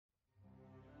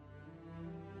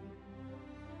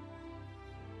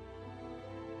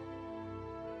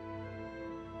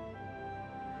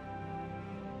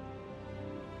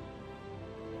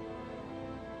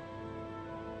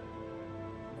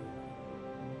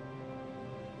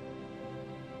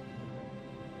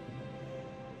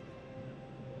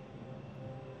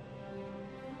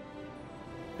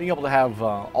Being able to have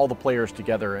all the players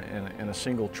together in a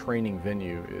single training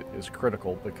venue is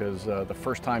critical, because the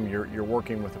first time you're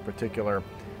working with a particular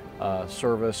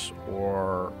service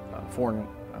or foreign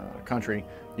country,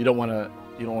 you don't want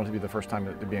to be the first time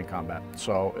to be in combat.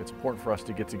 So it's important for us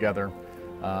to get together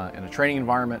in a training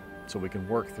environment so we can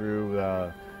work through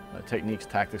techniques,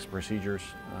 tactics, procedures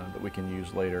that we can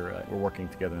use later. We're working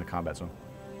together in a combat zone.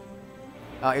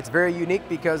 It's very unique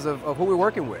because of who we're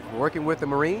working with. We're working with the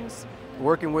Marines, we're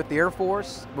working with the Air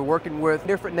Force, we're working with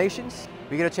different nations.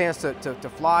 We get a chance to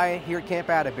fly here at Camp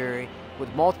Atterbury with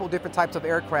multiple different types of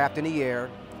aircraft in the air,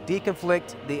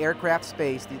 deconflict the aircraft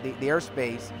space, the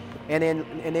airspace, and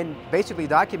then basically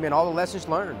document all the lessons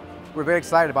learned. We're very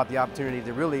excited about the opportunity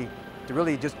to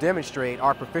really just demonstrate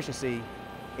our proficiency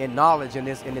in knowledge in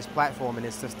this platform, in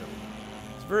this system.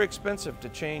 It's very expensive to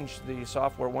change the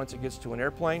software once it gets to an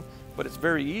airplane, but it's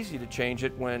very easy to change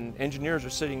it when engineers are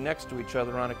sitting next to each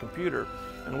other on a computer.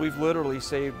 And we've literally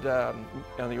saved on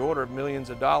the order of millions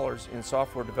of dollars in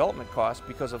software development costs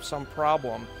because of some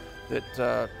problem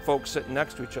that folks sitting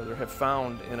next to each other have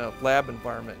found in a lab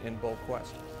environment in Bull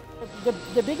Quest.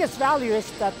 The biggest value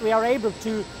is that we are able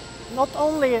to not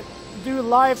only do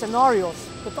live scenarios,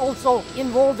 but also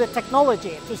involve the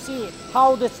technology to see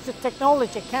how this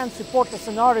technology can support the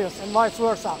scenarios and vice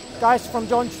versa. Guys from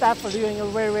Joint Staff are doing a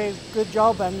very, very good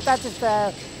job, and that is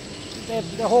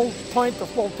the whole point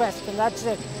of Bull Quest. And that's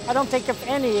it. I don't think of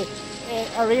any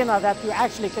arena that you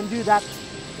actually can do that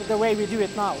the way we do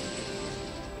it now.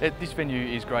 This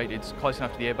venue is great. It's close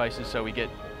enough to the air bases, so we get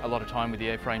a lot of time with the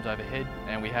airframes overhead,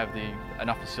 and we have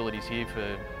enough facilities here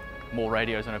for more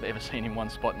radios than I've ever seen in one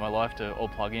spot in my life to all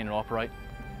plug in and operate.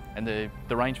 And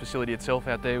the range facility itself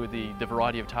out there with the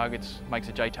variety of targets makes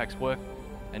the JTACs work,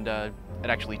 and it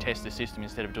actually tests the system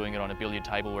instead of doing it on a billiard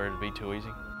table where it would be too easy.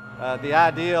 The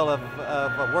ideal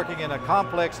of working in a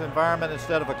complex environment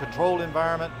instead of a controlled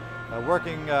environment,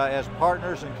 working as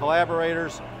partners and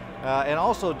collaborators, and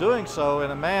also doing so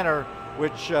in a manner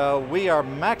which we are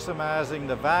maximizing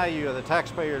the value of the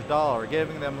taxpayer's dollar,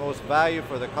 giving them the most value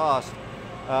for the cost,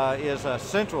 is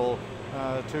central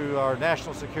to our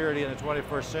national security in the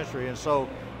 21st century. And so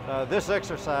this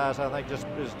exercise, I think,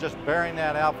 is just bearing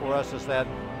that out for us, is that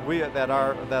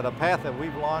a path that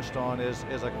we've launched on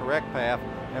is a correct path,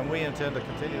 and we intend to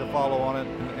continue to follow on it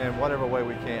in whatever way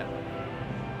we can.